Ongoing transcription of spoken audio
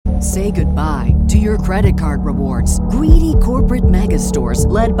Say goodbye to your credit card rewards. Greedy corporate mega stores,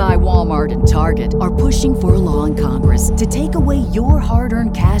 led by Walmart and Target, are pushing for a law in Congress to take away your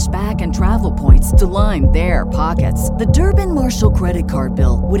hard-earned cash back and travel points to line their pockets. The Durbin-Marshall credit card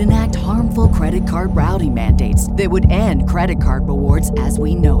bill would enact harmful credit card routing mandates that would end credit card rewards as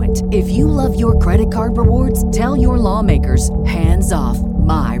we know it. If you love your credit card rewards, tell your lawmakers, hands off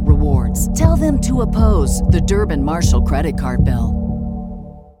my rewards. Tell them to oppose the Durbin-Marshall credit card bill.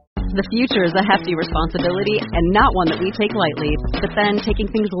 The future is a hefty responsibility and not one that we take lightly. But then, taking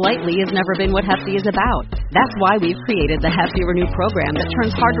things lightly has never been what Hefty is about. That's why we've created the Hefty Renew program that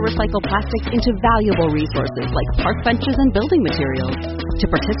turns hard-to-recycle plastics into valuable resources like park benches and building materials. To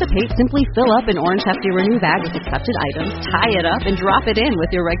participate, simply fill up an orange Hefty Renew bag with accepted items, tie it up, and drop it in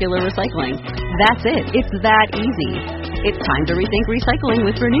with your regular recycling. That's it. It's that easy. It's time to rethink recycling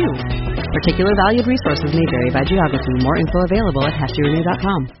with Renew. Particular valued resources may vary by geography. More info available at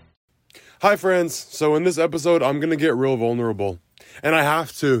heftyrenew.com. Hi friends, so in this episode, I'm going to get real vulnerable. And I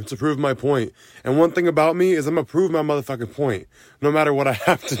have to prove my point. And one thing about me is I'm going to prove my motherfucking point, no matter what I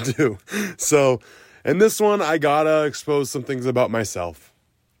have to do. So, in this one, I gotta expose some things about myself.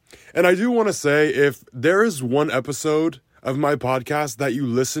 And I do want to say, if there is one episode of my podcast that you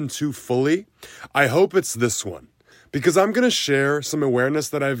listen to fully, I hope it's this one. Because I'm going to share some awareness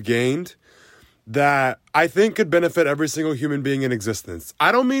that I've gained that I think could benefit every single human being in existence.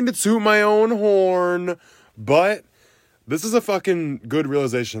 I don't mean to toot my own horn, but this is a fucking good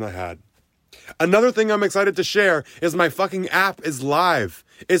realization I had. Another thing I'm excited to share is my fucking app is live.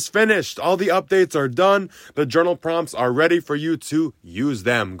 It's finished. All the updates are done. The journal prompts are ready for you to use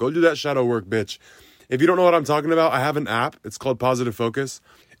them. Go do that shadow work, bitch. If you don't know what I'm talking about, I have an app. It's called Positive Focus.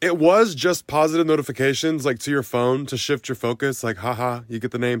 It was just positive notifications like to your phone to shift your focus. Like, haha, you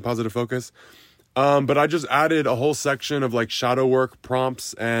get the name Positive Focus. But I just added a whole section of like shadow work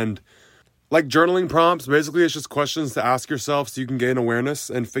prompts and like journaling prompts. Basically, it's just questions to ask yourself so you can gain awareness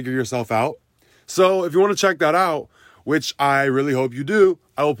and figure yourself out. So if you want to check that out, which I really hope you do,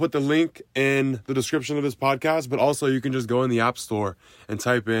 I will put the link in the description of this podcast, but also you can just go in the App Store and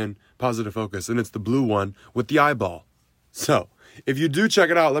type in Positive Focus, and it's the blue one with the eyeball. So if you do check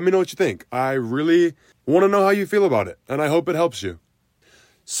it out, let me know what you think. I really want to know how you feel about it, and I hope it helps you.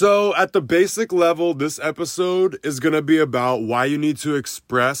 So at the basic level, this episode is going to be about why you need to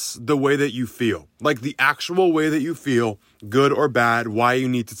express the way that you feel. Like the actual way that you feel, good or bad, why you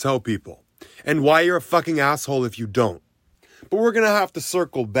need to tell people. And why you're a fucking asshole if you don't. But we're going to have to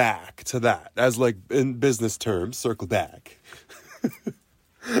circle back to that. As like in business terms, circle back.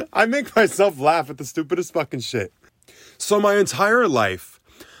 I make myself laugh at the stupidest fucking shit. So my entire life,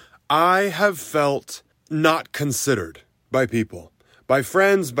 I have felt not considered by people. By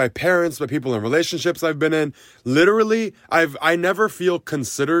friends, by parents, by people in relationships I've been in. Literally, I never feel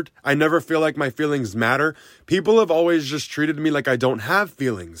considered. I never feel like my feelings matter. People have always just treated me like I don't have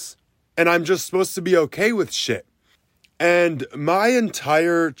feelings. And I'm just supposed to be okay with shit. And my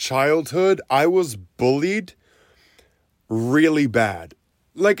entire childhood, I was bullied really bad.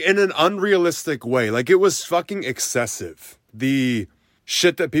 Like in an unrealistic way. Like it was fucking excessive. The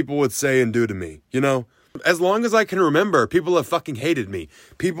shit that people would say and do to me, you know? As long as I can remember, people have fucking hated me.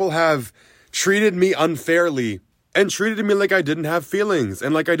 People have treated me unfairly and treated me like I didn't have feelings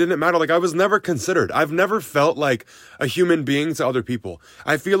and like I didn't matter. Like I was never considered. I've never felt like a human being to other people.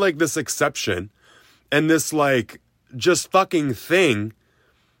 I feel like this exception and this like just fucking thing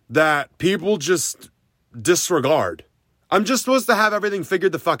that people just disregard. I'm just supposed to have everything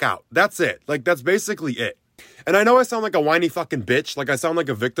figured the fuck out. That's it. Like that's basically it. And I know I sound like a whiny fucking bitch, like I sound like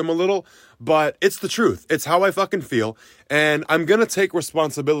a victim a little, but it's the truth. It's how I fucking feel, and I'm gonna take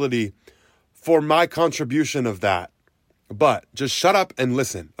responsibility for my contribution of that. But just shut up and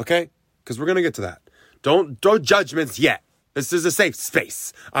listen, okay? Because we're gonna get to that. Don't judgments yet. This is a safe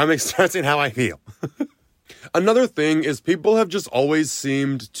space. I'm expressing how I feel. Another thing is people have just always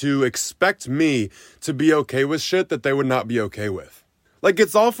seemed to expect me to be okay with shit that they would not be okay with. Like,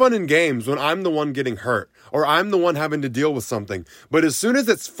 it's all fun and games when I'm the one getting hurt or I'm the one having to deal with something. But as soon as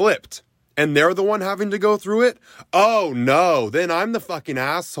it's flipped and they're the one having to go through it, oh no, then I'm the fucking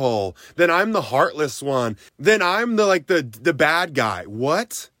asshole. Then I'm the heartless one. Then I'm the bad guy.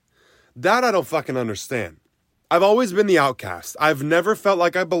 What? That I don't fucking understand. I've always been the outcast. I've never felt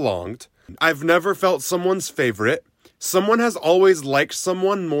like I belonged. I've never felt someone's favorite. Someone has always liked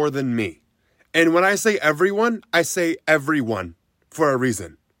someone more than me. And when I say everyone, I say everyone. For a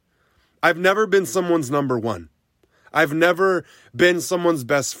reason. I've never been someone's number one. I've never been someone's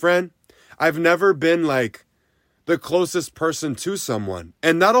best friend. I've never been like the closest person to someone.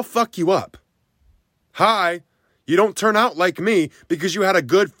 And that'll fuck you up. Hi, You don't turn out like me because you had a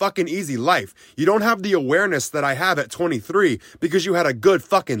good fucking easy life. You don't have the awareness that I have at 23 because you had a good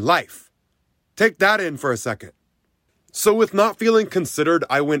fucking life. Take that in for a second. So with not feeling considered,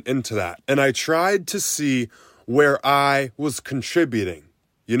 I went into that and I tried to see where I was contributing.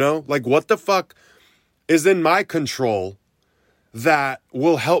 You know, like what the fuck is in my control that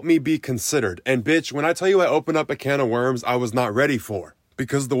will help me be considered? And bitch, when I tell you I opened up a can of worms, I was not ready for.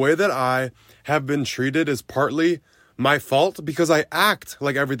 Because the way that I have been treated is partly my fault because I act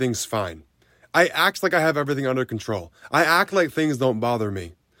like everything's fine. I act like I have everything under control. I act like things don't bother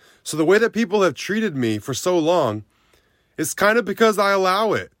me. So the way that people have treated me for so long is kind of because I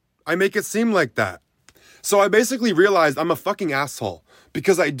allow it. I make it seem like that. So I basically realized I'm a fucking asshole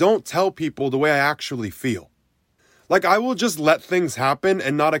because I don't tell people the way I actually feel. Like I will just let things happen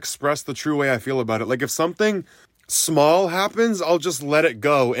and not express the true way I feel about it. Like if something small happens, I'll just let it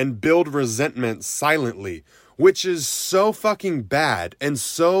go and build resentment silently, which is so fucking bad and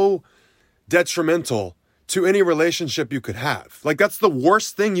so detrimental to any relationship you could have. Like that's the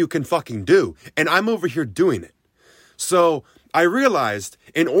worst thing you can fucking do. And I'm over here doing it. So I realized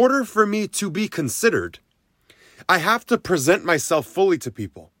in order for me to be considered, I have to present myself fully to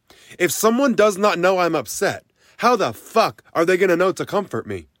people. If someone does not know I'm upset, how the fuck are they going to know to comfort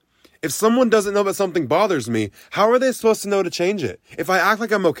me? If someone doesn't know that something bothers me, how are they supposed to know to change it? If I act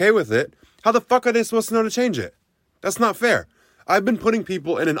like I'm okay with it, how the fuck are they supposed to know to change it? That's not fair. I've been putting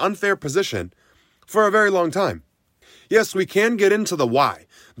people in an unfair position for a very long time. Yes, we can get into the why.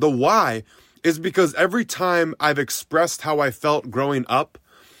 The why is because every time I've expressed how I felt growing up,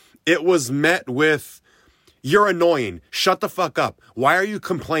 it was met with, you're annoying. Shut the fuck up. Why are you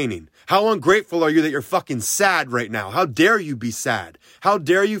complaining? How ungrateful are you that you're fucking sad right now? How dare you be sad? How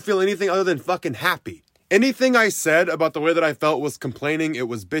dare you feel anything other than fucking happy? Anything I said about the way that I felt was complaining, it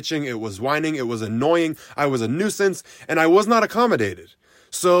was bitching, it was whining, it was annoying, I was a nuisance, and I was not accommodated.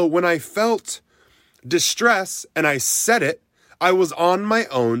 So when I felt distress and I said it, I was on my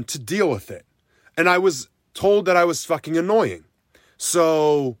own to deal with it. And I was told that I was fucking annoying.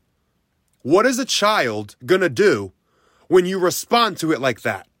 So what is a child gonna do when you respond to it like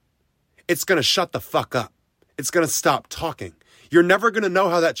that? It's gonna shut the fuck up. It's gonna stop talking. You're never gonna know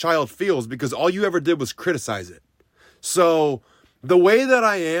how that child feels because all you ever did was criticize it. So the way that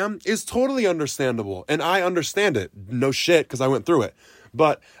I am is totally understandable and I understand it. No shit, because I went through it.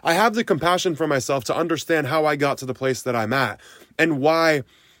 But I have the compassion for myself to understand how I got to the place that I'm at and why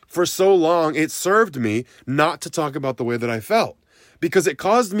for so long it served me not to talk about the way that I felt. Because it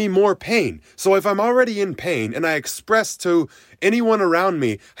caused me more pain. So if I'm already in pain and I express to anyone around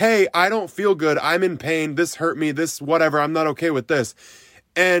me, hey, I don't feel good, I'm in pain, this hurt me, this whatever, I'm not okay with this,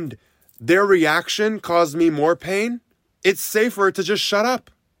 and their reaction caused me more pain, it's safer to just shut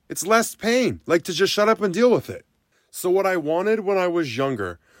up. It's less pain, like to just shut up and deal with it. So what I wanted when I was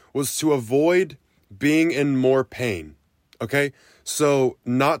younger was to avoid being in more pain, okay? So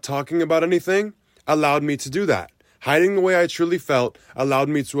not talking about anything allowed me to do that. Hiding the way I truly felt allowed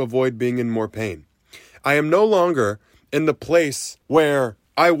me to avoid being in more pain. I am no longer in the place where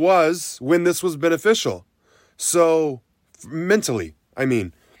I was when this was beneficial. So, mentally, I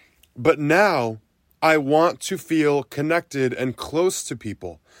mean. But now, I want to feel connected and close to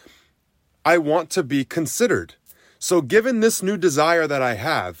people. I want to be considered. So given this new desire that I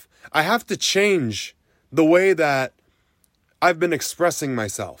have to change the way that I've been expressing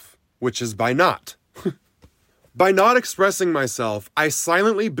myself, which is by not. By not expressing myself, I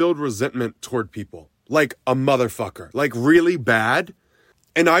silently build resentment toward people. Like a motherfucker. Like really bad.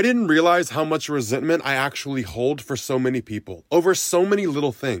 And I didn't realize how much resentment I actually hold for so many people. Over so many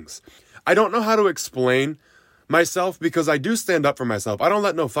little things. I don't know how to explain myself because I do stand up for myself. I don't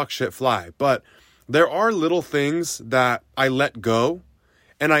let no fuck shit fly. But there are little things that I let go.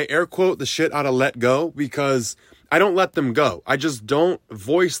 And I air quote the shit out of let go because I don't let them go. I just don't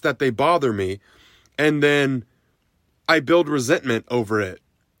voice that they bother me. And then I build resentment over it.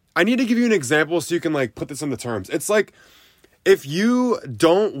 I need to give you an example so you can like put this into terms. It's like if you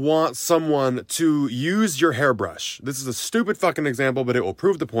don't want someone to use your hairbrush. This is a stupid fucking example, but it will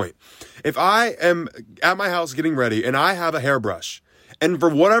prove the point. If I am at my house getting ready and I have a hairbrush and for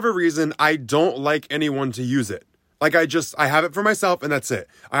whatever reason, I don't like anyone to use it. Like I have it for myself and that's it.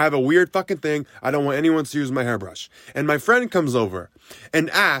 I have a weird fucking thing. I don't want anyone to use my hairbrush. And my friend comes over and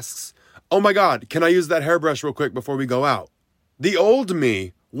asks, oh my God, can I use that hairbrush real quick before we go out? The old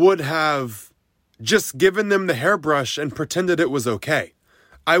me would have just given them the hairbrush and pretended it was okay.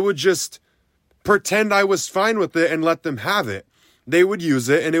 I would just pretend I was fine with it and let them have it. They would use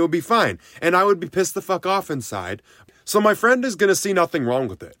it and it would be fine. And I would be pissed the fuck off inside. So my friend is going to see nothing wrong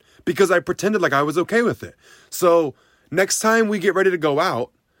with it because I pretended like I was okay with it. So next time we get ready to go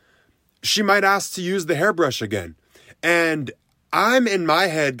out, she might ask to use the hairbrush again. And I'm in my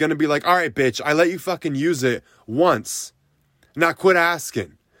head going to be like, all right, bitch, I let you fucking use it once. Now quit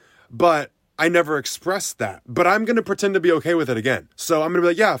asking. But I never expressed that. But I'm going to pretend to be okay with it again. So I'm going to be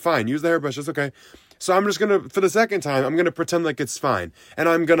like, yeah, fine, use the hairbrush, it's okay. So I'm just going to, for the second time, I'm going to pretend like it's fine. And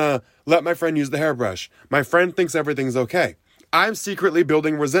I'm going to let my friend use the hairbrush. My friend thinks everything's okay. I'm secretly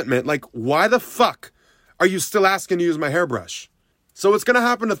building resentment. Like, why the fuck are you still asking to use my hairbrush? So it's going to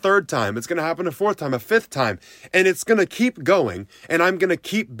happen a third time. It's going to happen a fourth time, a fifth time. And it's going to keep going. And I'm going to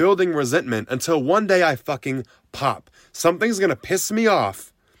keep building resentment until one day I fucking pop. Something's going to piss me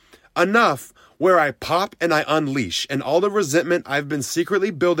off enough where I pop and I unleash. And all the resentment I've been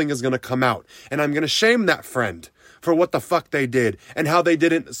secretly building is going to come out. And I'm going to shame that friend for what the fuck they did and how they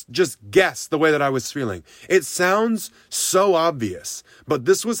didn't just guess the way that I was feeling. It sounds so obvious, but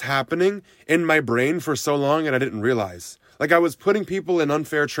this was happening in my brain for so long and I didn't realize. Like I was putting people in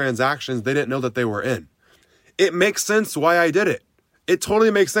unfair transactions they didn't know that they were in. It makes sense why I did it. It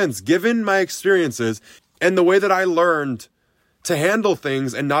totally makes sense given my experiences and the way that I learned to handle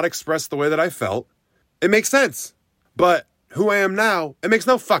things and not express the way that I felt. It makes sense. But who I am now, it makes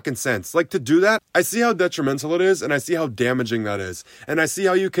no fucking sense. Like to do that, I see how detrimental it is and I see how damaging that is. And I see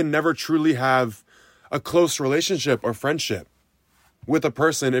how you can never truly have a close relationship or friendship with a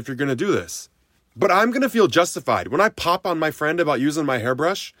person if you're going to do this. But I'm going to feel justified. When I pop on my friend about using my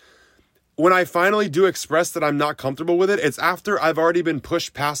hairbrush, when I finally do express that I'm not comfortable with it, it's after I've already been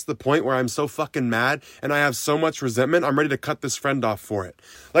pushed past the point where I'm so fucking mad and I have so much resentment, I'm ready to cut this friend off for it.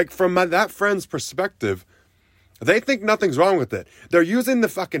 Like from that friend's perspective, they think nothing's wrong with it. They're using the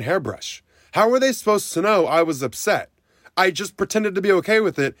fucking hairbrush. How were they supposed to know I was upset? I just pretended to be okay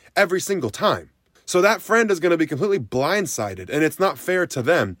with it every single time. So that friend is going to be completely blindsided, and it's not fair to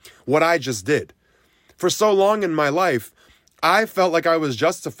them what I just did. For so long in my life, I felt like I was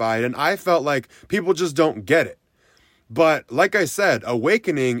justified, and I felt like people just don't get it. But like I said,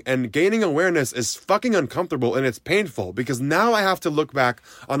 awakening and gaining awareness is fucking uncomfortable and it's painful because now I have to look back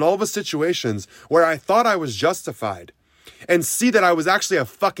on all the situations where I thought I was justified and see that I was actually a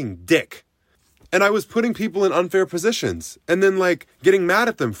fucking dick. And I was putting people in unfair positions and then like getting mad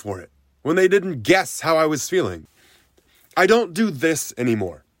at them for it when they didn't guess how I was feeling. I don't do this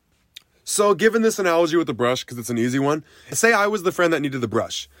anymore. So given this analogy with the brush, because it's an easy one, say I was the friend that needed the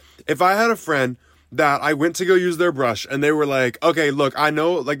brush. If I had a friend that I went to go use their brush and they were like, okay, look, I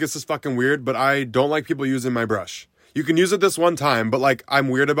know like this is fucking weird, but I don't like people using my brush. You can use it this one time, but like I'm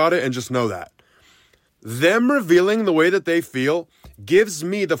weird about it and just know that. Them revealing the way that they feel gives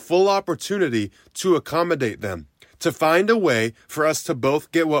me the full opportunity to accommodate them, to find a way for us to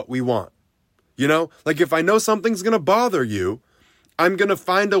both get what we want. You know, like if I know something's going to bother you, I'm going to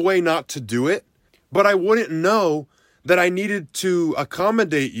find a way not to do it, but I wouldn't know that I needed to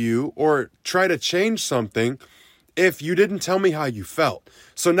accommodate you or try to change something if you didn't tell me how you felt.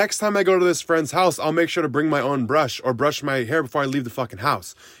 So next time I go to this friend's house, I'll make sure to bring my own brush or brush my hair before I leave the fucking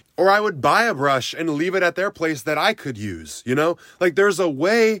house. Or I would buy a brush and leave it at their place that I could use, you know? Like there's a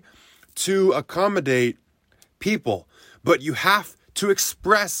way to accommodate people, but you have to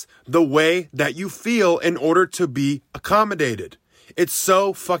express the way that you feel in order to be accommodated. It's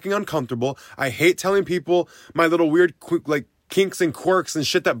so fucking uncomfortable. I hate telling people my little weird like kinks and quirks and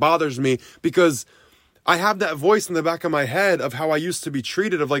shit that bothers me because I have that voice in the back of my head of how I used to be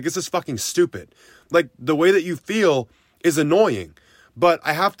treated of like, this is fucking stupid. Like the way that you feel is annoying, but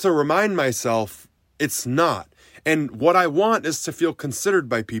I have to remind myself it's not. And what I want is to feel considered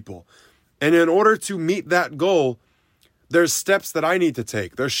by people. And in order to meet that goal, there's steps that I need to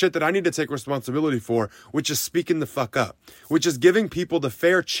take. There's shit that I need to take responsibility for, which is speaking the fuck up, which is giving people the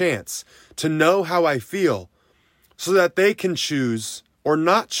fair chance to know how I feel so that they can choose or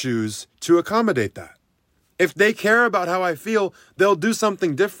not choose to accommodate that. If they care about how I feel, they'll do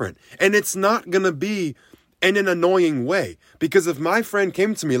something different. And it's not going to be in an annoying way. Because if my friend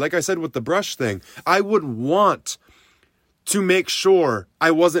came to me, like I said with the brush thing, I would want to make sure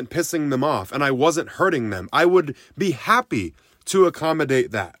I wasn't pissing them off and I wasn't hurting them. I would be happy to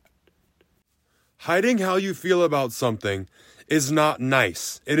accommodate that. Hiding how you feel about something is not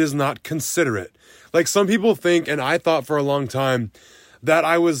nice. It is not considerate. Like some people think, and I thought for a long time, that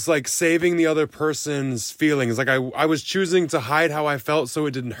I was like saving the other person's feelings. Like I was choosing to hide how I felt so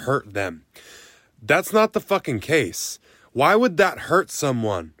it didn't hurt them. That's not the fucking case. Why would that hurt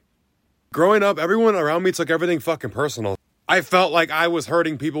someone? Growing up, everyone around me took everything fucking personal. I felt like I was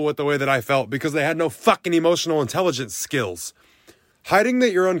hurting people with the way that I felt because they had no fucking emotional intelligence skills. Hiding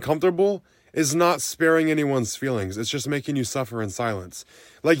that you're uncomfortable is not sparing anyone's feelings. It's just making you suffer in silence.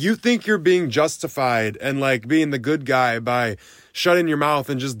 Like, you think you're being justified and like being the good guy by shutting your mouth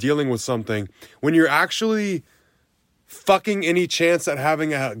and just dealing with something when you're actually fucking any chance at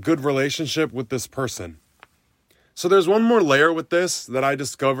having a good relationship with this person. So there's one more layer with this that I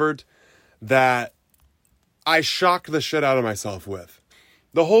discovered that I shocked the shit out of myself with.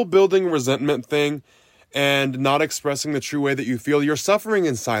 The whole building resentment thing and not expressing the true way that you feel, you're suffering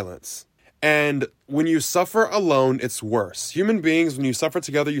in silence. And when you suffer alone, it's worse. Human beings, when you suffer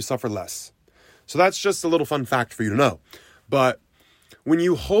together, you suffer less. So that's just a little fun fact for you to know. But when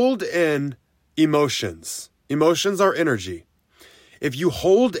you hold in emotions are energy. If you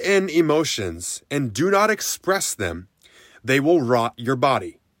hold in emotions and do not express them, they will rot your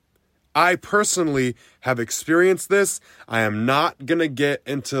body. I personally have experienced this. I am not going to get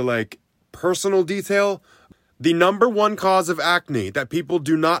into like personal detail. The number one cause of acne that people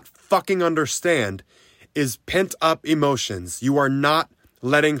do not fucking understand is pent up emotions. You are not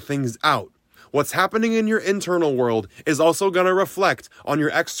letting things out. What's happening in your internal world is also going to reflect on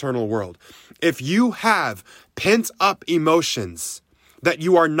your external world. If you have pent up emotions that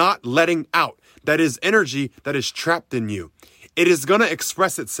you are not letting out, that is energy that is trapped in you, it is going to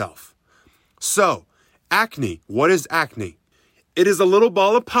express itself. So, acne, what is acne? It is a little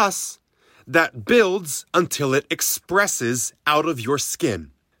ball of pus that builds until it expresses out of your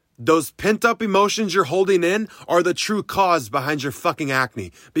skin. Those pent-up emotions you're holding in are the true cause behind your fucking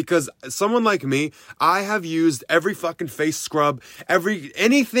acne. Because someone like me, I have used every fucking face scrub,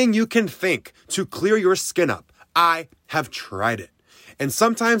 anything you can think to clear your skin up. I have tried it. And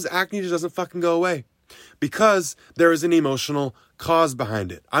sometimes acne just doesn't fucking go away because there is an emotional cause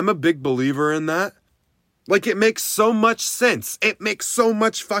behind it. I'm a big believer in that. Like, it makes so much sense. It makes so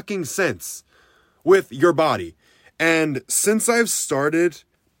much fucking sense with your body. And since I've started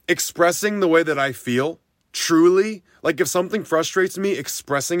expressing the way that I feel, truly, like if something frustrates me,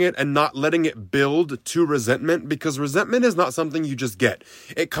 expressing it and not letting it build to resentment, because resentment is not something you just get.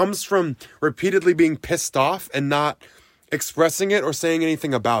 It comes from repeatedly being pissed off and not expressing it or saying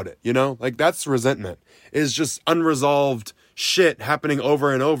anything about it, you know? Like, that's resentment. It's just unresolved shit happening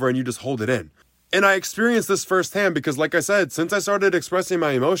over and over and you just hold it in. And I experienced this firsthand because, like I said, since I started expressing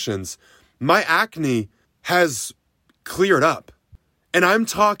my emotions, my acne has cleared up. And I'm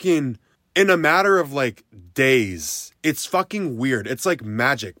talking in a matter of like days. It's fucking weird. It's like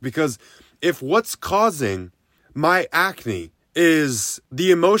magic, because if what's causing my acne is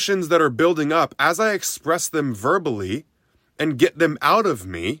the emotions that are building up as I express them verbally and get them out of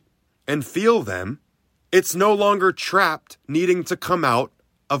me and feel them, it's no longer trapped needing to come out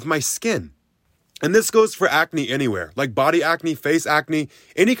of my skin. And this goes for acne anywhere, like body acne, face acne,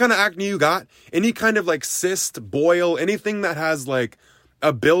 any kind of acne you got, any kind of like cyst, boil, anything that has like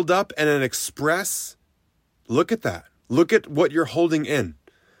a buildup and an express. Look at that. Look at what you're holding in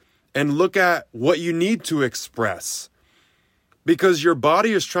and look at what you need to express, because your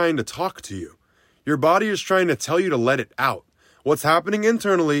body is trying to talk to you. Your body is trying to tell you to let it out. What's happening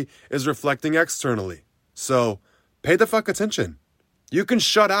internally is reflecting externally. So pay the fuck attention. You can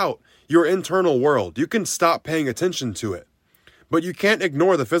shut out your internal world. You can stop paying attention to it. But you can't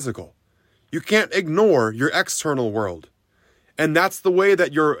ignore the physical. You can't ignore your external world. And that's the way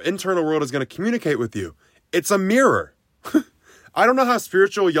that your internal world is going to communicate with you. It's a mirror. I don't know how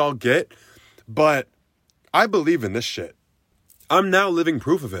spiritual y'all get, but I believe in this shit. I'm now living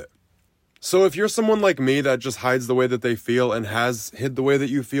proof of it. So if you're someone like me that just hides the way that they feel and has hid the way that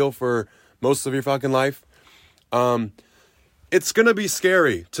you feel for most of your fucking life, it's going to be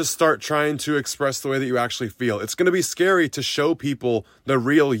scary to start trying to express the way that you actually feel. It's going to be scary to show people the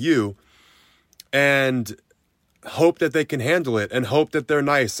real you and hope that they can handle it and hope that they're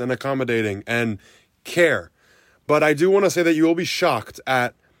nice and accommodating and care. But I do want to say that you will be shocked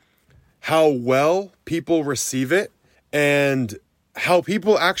at how well people receive it and how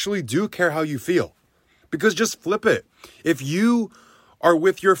people actually do care how you feel. Because just flip it. If you are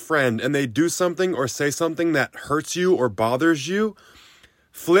with your friend and they do something or say something that hurts you or bothers you,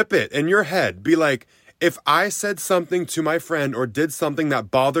 flip it in your head. Be like, if I said something to my friend or did something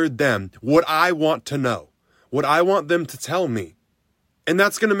that bothered them, would I want to know? Would I want them to tell me? And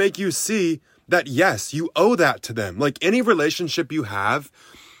that's going to make you see that, yes, you owe that to them. Like, any relationship you have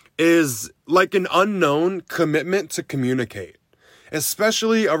is like an unknown commitment to communicate,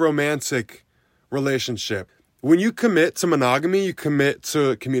 especially a romantic relationship. When you commit to monogamy, you commit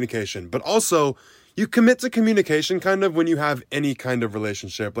to communication, but also you commit to communication kind of when you have any kind of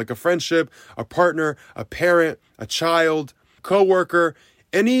relationship, like a friendship, a partner, a parent, a child, coworker,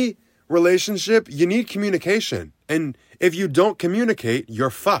 any relationship, you need communication. And if you don't communicate, you're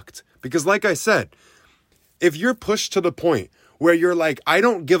fucked, Because like I said, if you're pushed to the point where you're like, I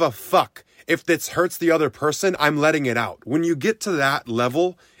don't give a fuck if this hurts the other person, I'm letting it out. When you get to that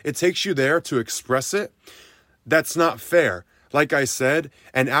level, it takes you there to express it. That's not fair. Like I said,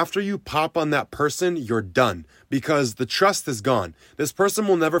 and after you pop on that person, you're done because the trust is gone. This person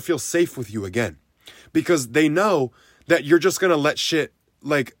will never feel safe with you again because they know that you're just going to let shit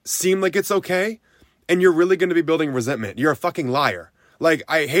like seem like it's okay and you're really going to be building resentment. You're a fucking liar. Like,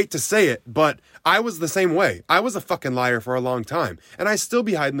 I hate to say it, but I was the same way. I was a fucking liar for a long time and I still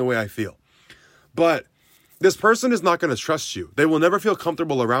be hiding the way I feel. But this person is not going to trust you. They will never feel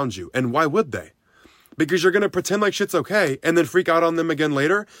comfortable around you. And why would they? Because you're going to pretend like shit's okay and then freak out on them again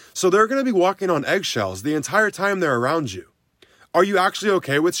later. So they're going to be walking on eggshells the entire time they're around you. Are you actually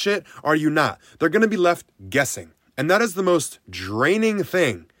okay with shit? Are you not? They're going to be left guessing. And that is the most draining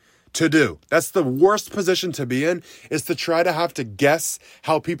thing to do. That's the worst position to be in, is to try to have to guess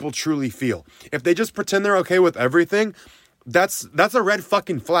how people truly feel. If they just pretend they're okay with everything, that's a red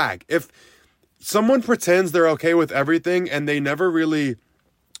fucking flag. If someone pretends they're okay with everything and they never really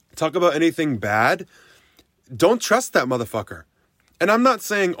talk about anything bad, don't trust that motherfucker. And I'm not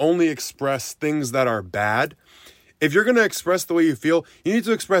saying only express things that are bad. If you're going to express the way you feel, you need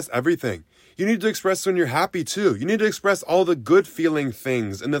to express everything. You need to express when you're happy too. You need to express all the good feeling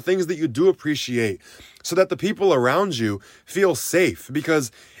things and the things that you do appreciate so that the people around you feel safe.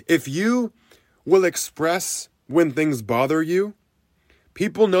 Because if you will express when things bother you,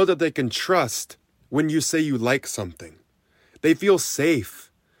 people know that they can trust when you say you like something. They feel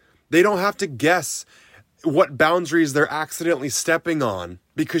safe. They don't have to guess what boundaries they're accidentally stepping on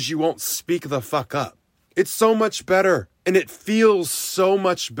because you won't speak the fuck up. It's so much better, and it feels so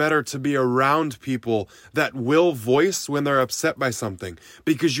much better to be around people that will voice when they're upset by something,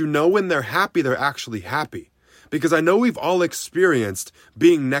 because you know when they're happy, they're actually happy. Because I know we've all experienced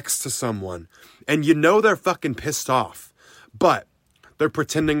being next to someone, and you know they're fucking pissed off, but they're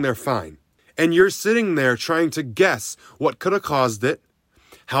pretending they're fine. And you're sitting there trying to guess what could have caused it,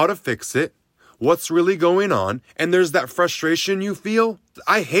 how to fix it, what's really going on, and there's that frustration you feel.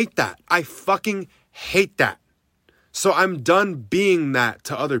 I hate that. I fucking hate that. So I'm done being that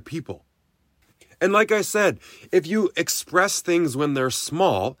to other people. And like I said, if you express things when they're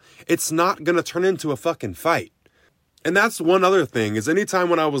small, it's not going to turn into a fucking fight. And that's one other thing, is anytime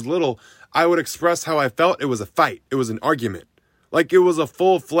when I was little, I would express how I felt, it was a fight. It was an argument. Like it was a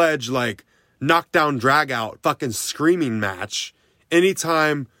full-fledged, like, knockdown, drag-out, fucking screaming match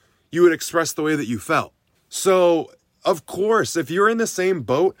anytime you would express the way that you felt. So, of course, if you're in the same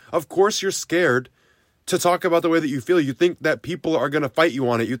boat, of course you're scared to talk about the way that you feel. You think that people are going to fight you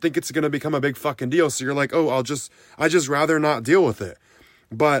on it. You think it's going to become a big fucking deal. So you're like, oh, I just rather not deal with it.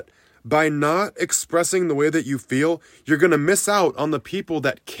 But by not expressing the way that you feel, you're going to miss out on the people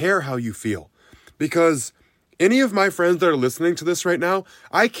that care how you feel. Because any of my friends that are listening to this right now,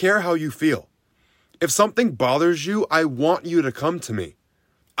 I care how you feel. If something bothers you, I want you to come to me.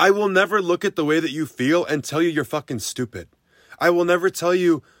 I will never look at the way that you feel and tell you you're fucking stupid. I will never tell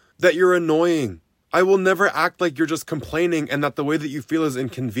you that you're annoying. I will never act like you're just complaining and that the way that you feel is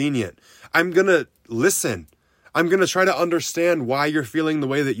inconvenient. I'm going to listen. I'm going to try to understand why you're feeling the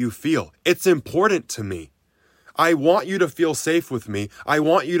way that you feel. It's important to me. I want you to feel safe with me. I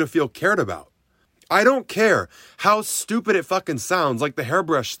want you to feel cared about. I don't care how stupid it fucking sounds, like the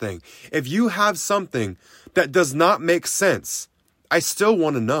hairbrush thing. If you have something that does not make sense, I still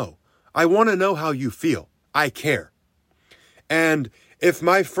want to know. I want to know how you feel. I care. And if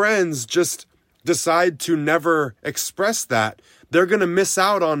my friends just decide to never express that, they're going to miss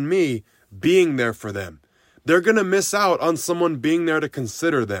out on me being there for them. They're going to miss out on someone being there to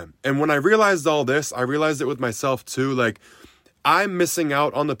consider them. And when I realized all this, I realized it with myself too. Like, I'm missing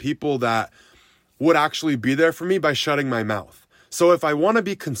out on the people that would actually be there for me by shutting my mouth. So if I want to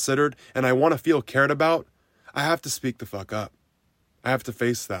be considered and I want to feel cared about, I have to speak the fuck up. I have to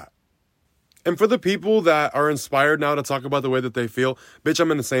face that. And for the people that are inspired now to talk about the way that they feel, bitch, I'm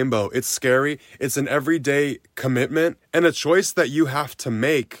in the same boat. It's scary. It's an everyday commitment and a choice that you have to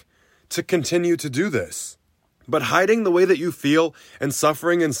make to continue to do this. But hiding the way that you feel and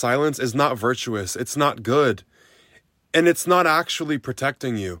suffering in silence is not virtuous. It's not good. And it's not actually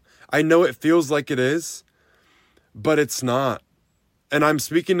protecting you. I know it feels like it is, but it's not. And I'm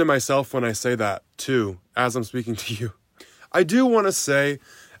speaking to myself when I say that too, as I'm speaking to you. I do want to say,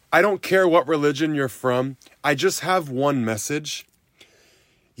 I don't care what religion you're from. I just have one message.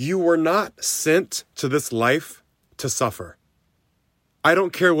 You were not sent to this life to suffer. I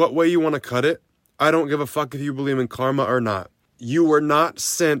don't care what way you want to cut it. I don't give a fuck if you believe in karma or not. You were not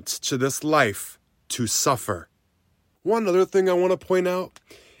sent to this life to suffer. One other thing I want to point out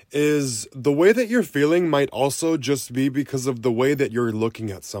is the way that you're feeling might also just be because of the way that you're looking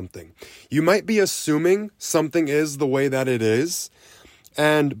at something. You might be assuming something is the way that it is,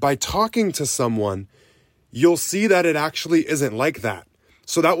 and by talking to someone, you'll see that it actually isn't like that.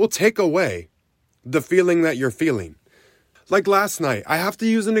 So that will take away the feeling that you're feeling. Like last night, I have to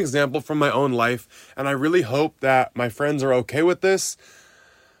use an example from my own life, and I really hope that my friends are okay with this,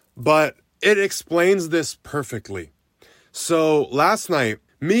 but it explains this perfectly. So last night,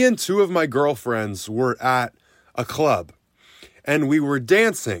 me and two of my girlfriends were at a club, and we were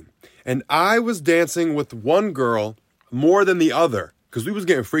dancing, and I was dancing with one girl more than the other, because we was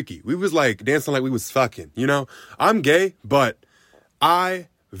getting freaky. We was like dancing like we was fucking, you know? I'm gay, but I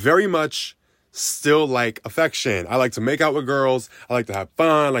very much still like affection. I like to make out with girls. I like to have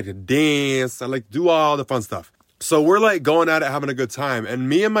fun. I like to dance. I like to do all the fun stuff. So we're like going at it, having a good time. And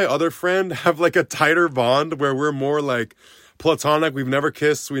me and my other friend have like a tighter bond where we're more like platonic. We've never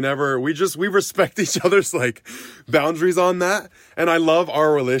kissed. We respect each other's like boundaries on that. And I love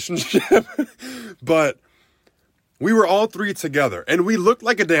our relationship. But we were all three together and we looked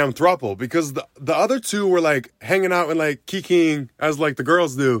like a damn throuple because the other two were like hanging out and like kikiing as like the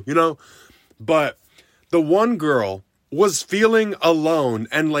girls do, you know? But the one girl was feeling alone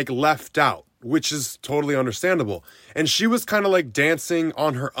and like left out, which is totally understandable. And she was kind of like dancing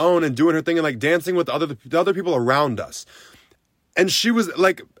on her own and doing her thing and like dancing with the other people around us. And she was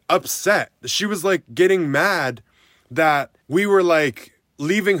like upset. She was like getting mad that we were like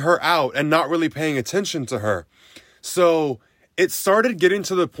leaving her out and not really paying attention to her. So it started getting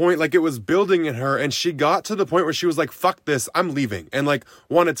to the point, like it was building in her, and she got to the point where she was like, fuck this, I'm leaving, and like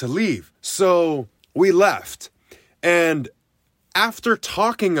wanted to leave. So we left. And after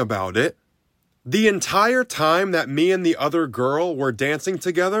talking about it, the entire time that me and the other girl were dancing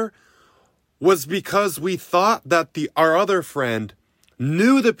together was because we thought that our other friend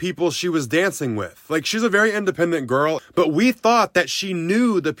knew the people she was dancing with. Like, she's a very independent girl, but we thought that she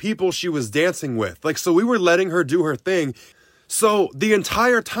knew the people she was dancing with. Like, so we were letting her do her thing. So the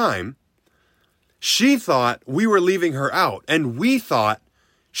entire time, she thought we were leaving her out, and we thought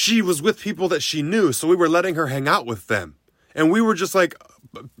she was with people that she knew, so we were letting her hang out with them. And we were just like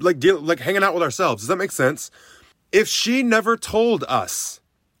hanging out with ourselves. Does that make sense? If she never told us,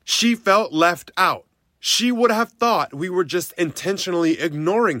 she felt left out. She would have thought we were just intentionally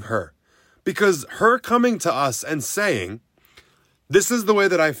ignoring her, because her coming to us and saying, this is the way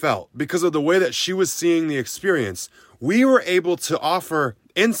that I felt because of the way that she was seeing the experience, we were able to offer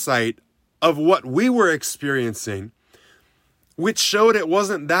insight of what we were experiencing, which showed it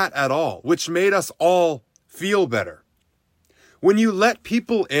wasn't that at all, which made us all feel better. When you let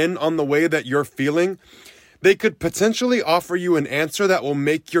people in on the way that you're feeling, they could potentially offer you an answer that will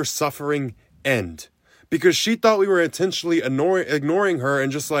make your suffering end. Because she thought we were intentionally ignoring her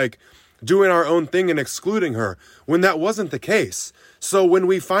and just like doing our own thing and excluding her, when that wasn't the case. So when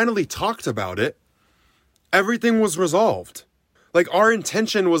we finally talked about it, everything was resolved. Like, our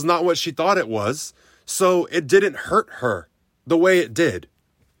intention was not what she thought it was, so it didn't hurt her the way it did.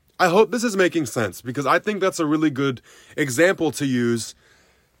 I hope this is making sense, because I think that's a really good example to use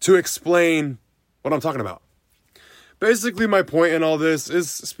to explain what I'm talking about. Basically, my point in all this is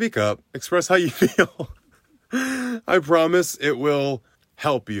speak up, express how you feel. I promise it will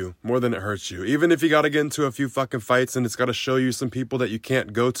help you more than it hurts you. Even if you got to get into a few fucking fights and it's got to show you some people that you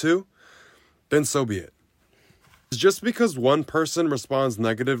can't go to, then so be it. Just because one person responds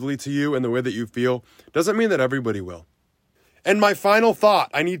negatively to you in the way that you feel doesn't mean that everybody will. And my final thought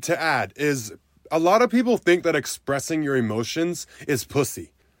I need to add is, a lot of people think that expressing your emotions is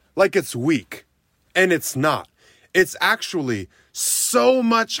pussy. Like it's weak. And it's not. It's actually so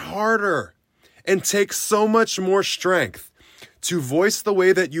much harder and takes so much more strength to voice the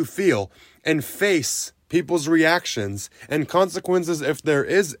way that you feel and face people's reactions and consequences, if there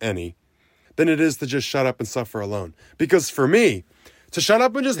is any, than it is to just shut up and suffer alone. Because for me, to shut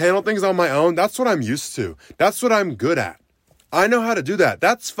up and just handle things on my own, that's what I'm used to. That's what I'm good at. I know how to do that.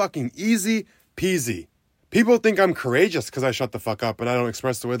 That's fucking easy peasy. People think I'm courageous because I shut the fuck up and I don't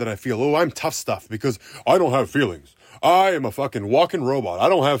express the way that I feel. Oh, I'm tough stuff because I don't have feelings. I am a fucking walking robot. I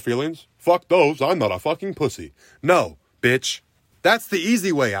don't have feelings. Fuck those. I'm not a fucking pussy. No, bitch. That's the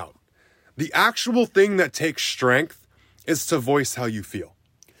easy way out. The actual thing that takes strength is to voice how you feel.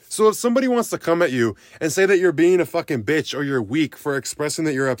 So if somebody wants to come at you and say that you're being a fucking bitch or you're weak for expressing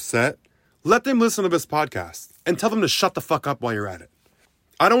that you're upset, let them listen to this podcast and tell them to shut the fuck up while you're at it.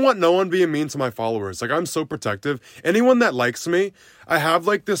 I don't want no one being mean to my followers. Like, I'm so protective. Anyone that likes me, I have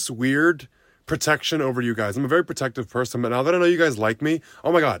like this weird protection over you guys. I'm a very protective person, but now that I know you guys like me,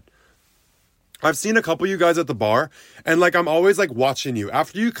 oh my God, I've seen a couple of you guys at the bar, and like I'm always like watching you.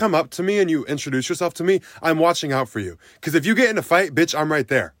 After you come up to me and you introduce yourself to me, I'm watching out for you. Because if you get in a fight, bitch, I'm right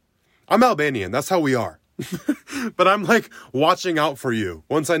there. I'm Albanian. That's how we are. But I'm like watching out for you.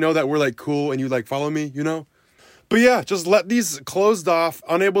 Once I know that we're like cool and you like follow me, you know? But yeah, just let these closed off,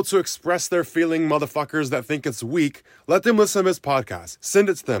 unable to express their feeling motherfuckers that think it's weak, let them listen to this podcast. Send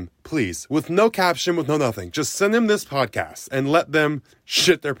it to them, please. With no caption, with no nothing. Just send them this podcast and let them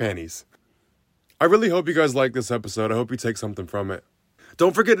shit their panties. I really hope you guys like this episode. I hope you take something from it.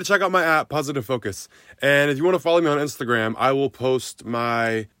 Don't forget to check out my app, Positive Focus. And if you want to follow me on Instagram, I will post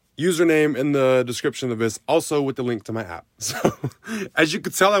my username in the description of this, also with the link to my app. So, as you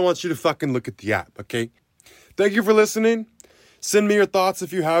can tell, I want you to fucking look at the app, okay? Thank you for listening. Send me your thoughts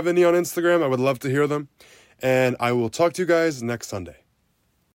if you have any on Instagram. I would love to hear them. And I will talk to you guys next Sunday.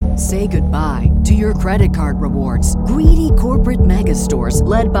 Say goodbye to your credit card rewards. Greedy corporate mega stores,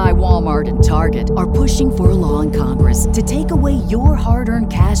 led by Walmart and Target, are pushing for a law in Congress to take away your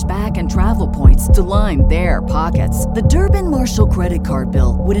hard-earned cash back and travel points to line their pockets. The Durbin-Marshall credit card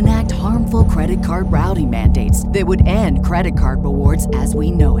bill would enact harmful credit card routing mandates that would end credit card rewards as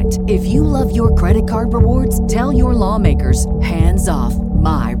we know it. If you love your credit card rewards, tell your lawmakers, hands off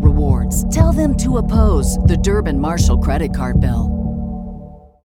my rewards. Tell them to oppose the Durbin-Marshall credit card bill.